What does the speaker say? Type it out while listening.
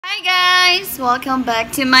guys! Welcome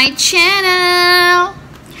back to my channel!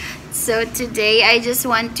 So today I just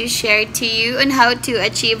want to share to you on how to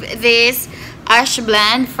achieve this ash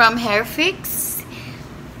blonde from Hairfix.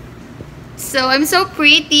 So I'm so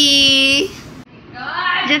pretty!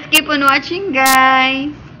 Just keep on watching,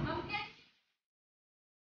 guys!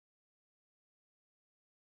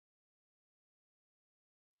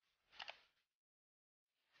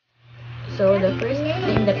 So the first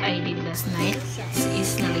thing that I did last night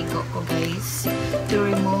is naligo ko, guys, to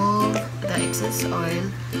remove the excess oil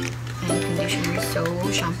and conditioner. So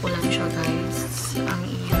shampoo lang siya, guys, ang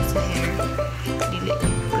i-use sa hair. Dili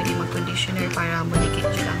pwede mag-conditioner para malikit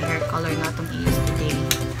dyan ang hair color na itong i-use today.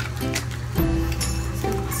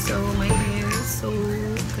 So my hair is so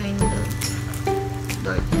kind of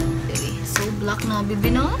dirty, so black na, bibi,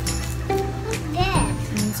 no?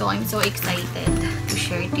 So I'm so excited to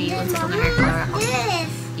share to you sa mga hair color ako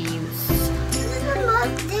use.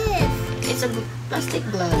 It's a plastic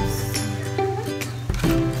gloves.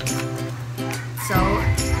 So,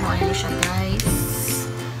 muna siya, guys.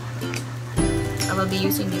 I will be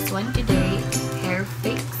using this one today.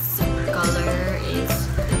 Hairfix. Color is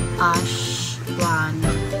ash blonde.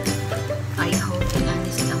 I hope na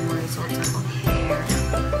nisa lang more results akong hair.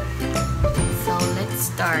 So, let's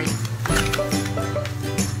start.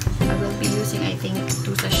 I will be using, I think,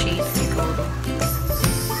 2 sachets siguro,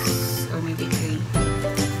 or maybe 3.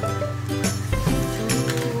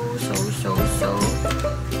 So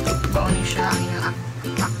baon siya ang yung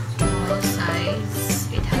actual size.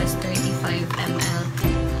 It has 35 ml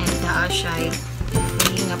and naa siya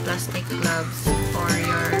being a plastic gloves for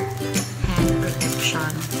your hand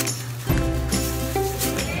protection.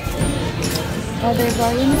 Other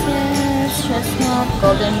variances: chestnut,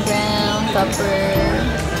 golden brown, copper.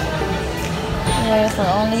 For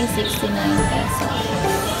only 69 pesos.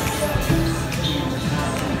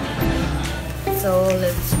 So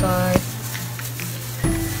let's start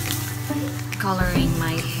coloring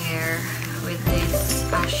my hair with this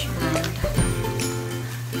ash blonde.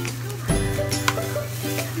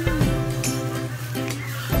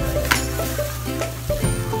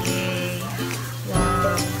 Okay,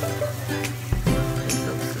 wow, it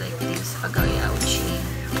looks like this. Pagayauchi.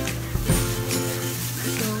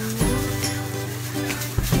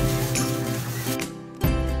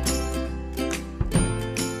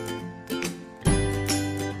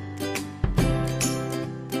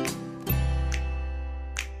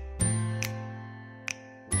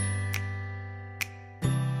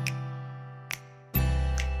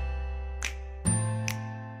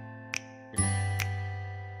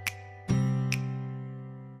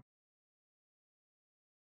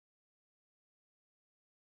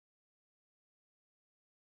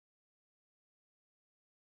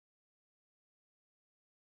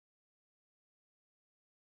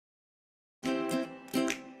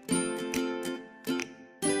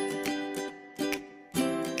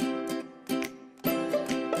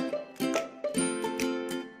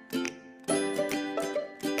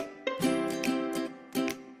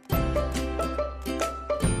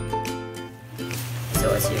 So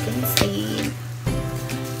as you can see,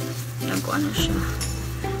 nag-ano siya,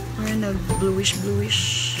 parang nag-bluish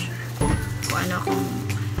kung ano akong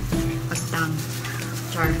pagtang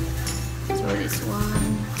char. So this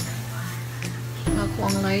one, ako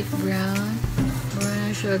ang light brown, parang na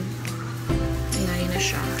siya, tinay na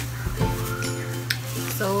siya.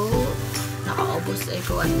 So nakaubos ay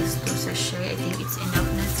ko at least 2 sachet. I think it's enough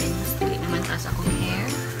na since dili naman taas akong hair.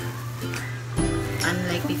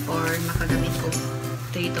 Unlike before, makagamit ko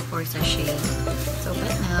 3 to 4 sachet. So,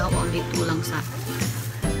 but now, only 2 lang sa.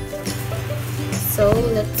 So,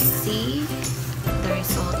 let's see the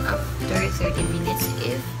result after 30 minutes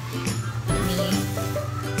if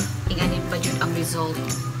inganit pa dyan ang result.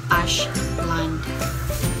 Ash blonde.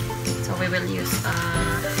 So, we will use a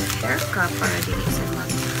hair cup para dili sa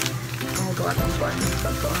magawa itong buwan.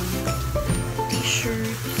 Ito ang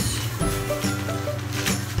t-shirts.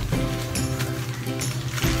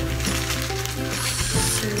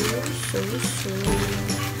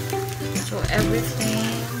 So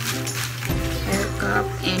everything, hair cup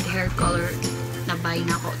and hair color, nabay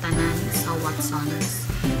na ko tanan sa Watsons.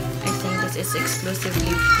 I think this is exclusive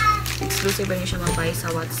ba niya siya mabay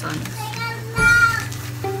sa Watsons.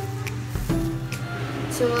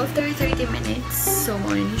 So after 30 minutes, so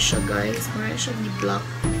muna niya siya, guys. Muna siya ni black.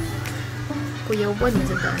 Kuya Juan,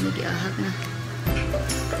 mazadaan nag-iahag na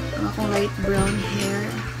ang akong light brown hair.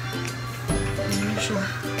 Ano siya,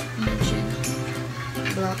 imagine,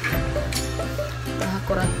 black.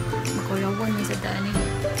 Nakakurat, makuyawan na sa daan eh.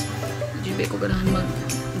 Jibay ko ganahan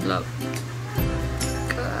mag-vlog.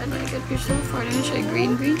 God, my God, you're so far. Ano siya,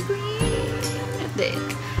 green.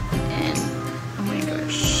 And oh my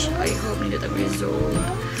gosh, I hope nito ang result.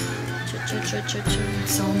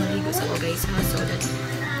 So maligo sa ako guys ha, so that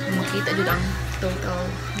makita dito ang total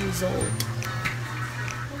result.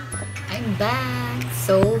 I'm back.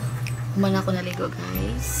 So humana ako naligo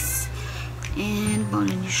guys, and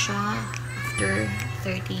mauna niyo siya after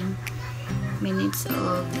 13 minutes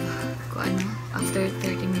of after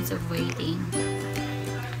 30 minutes of waiting.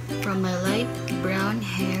 From my light brown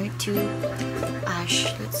hair to ash.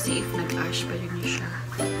 Let's see if nag-ash pa rin niya siya.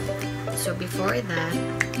 So before that,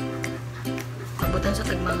 pabutan sa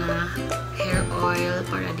tag mga hair oil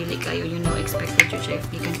para dili kayo, you know, expected you if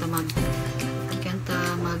di kanta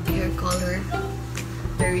mag hair color,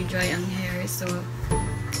 very dry ang hair. So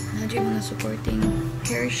nadyo mga supporting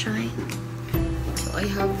hair shine. So I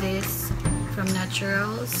have this from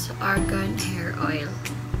Naturals Argan Hair Oil.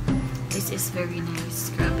 This is very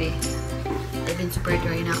nice. Grabe. Even super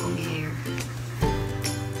dry na akong hair.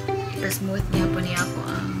 Ipa-smooth niya po niya ako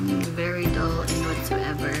ang very dull and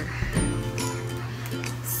whatsoever.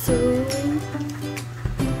 So,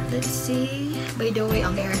 let's see. By the way,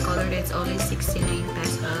 ang hair color it's only 69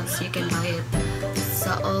 pesos. You can buy it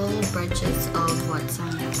sa all branches of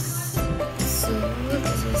Watsons. So,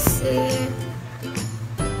 this is it.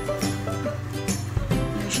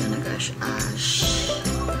 Ash.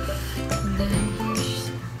 And then here's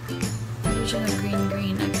siya na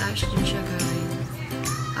green. Nag-ash din siya guys.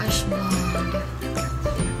 Ash blonde.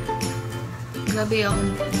 Grabe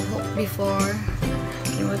akong buhok before.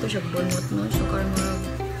 Kaya mo ito siya bunot no. So kaya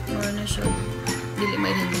mura na siya. Dili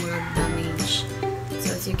may lang mura damage.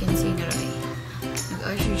 So as you can see na rin.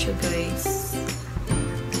 Nag-ash din siya guys.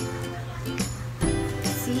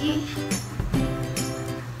 See?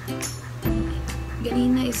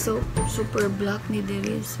 Ganina is so super black ni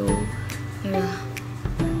Devi, so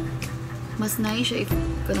mas nice siya if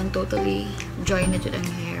kanang totally dry na dyan ang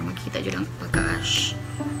hair, makita dyan ang pagka-ash.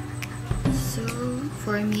 So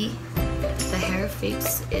for me, the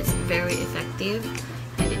Hairfix is very effective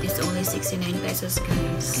and it is only 69 pesos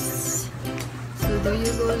guys. So there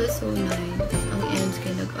you go, that's so nice. Ang ends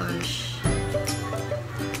kay nag-ash.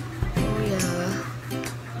 Oh yeah,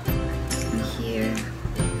 and here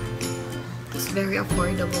very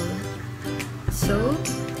affordable. So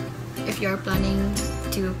if you're planning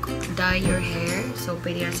to dye your hair, so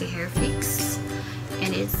pwede na si Hairfix,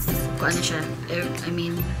 and it's ano siya, I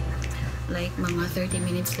mean like mga 30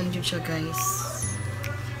 minutes lang dyan siya guys.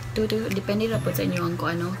 Depende na po sa inyo ang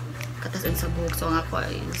kung ano katasan sa buhok. So ang ako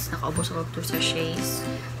is nakaubos ako 2 sachets,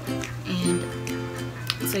 and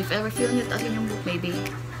so if ever feel nyo takin yung buhok, maybe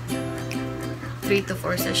 3 to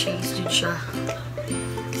 4 sachets dyan siya.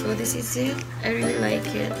 So this is it. I really like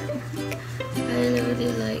it. I really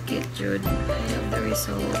like it, dude. I have the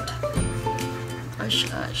result. Ash.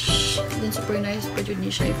 Then super nice pa dyan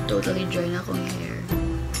siya if totally dry na akong hair.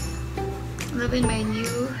 Loving my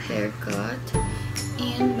new haircut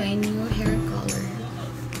and my new hair color.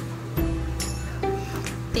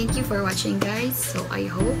 Thank you for watching guys. So I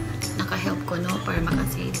hope naka-help ko no para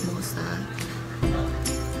makasave mo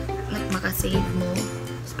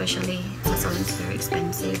especially sa salons very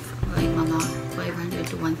expensive, like mga 500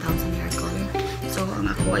 to 1,000 hair color. So ang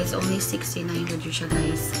ako is only 69 dyan siya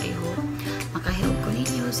guys. I hope maka-help ko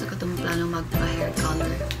ninyo sa katong plano magpa-hair color.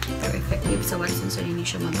 Very effective sa Watsons, so ninyo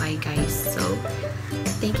siya mabay guys. So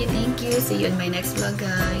thank you. See you in my next vlog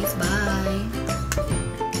guys. Bye!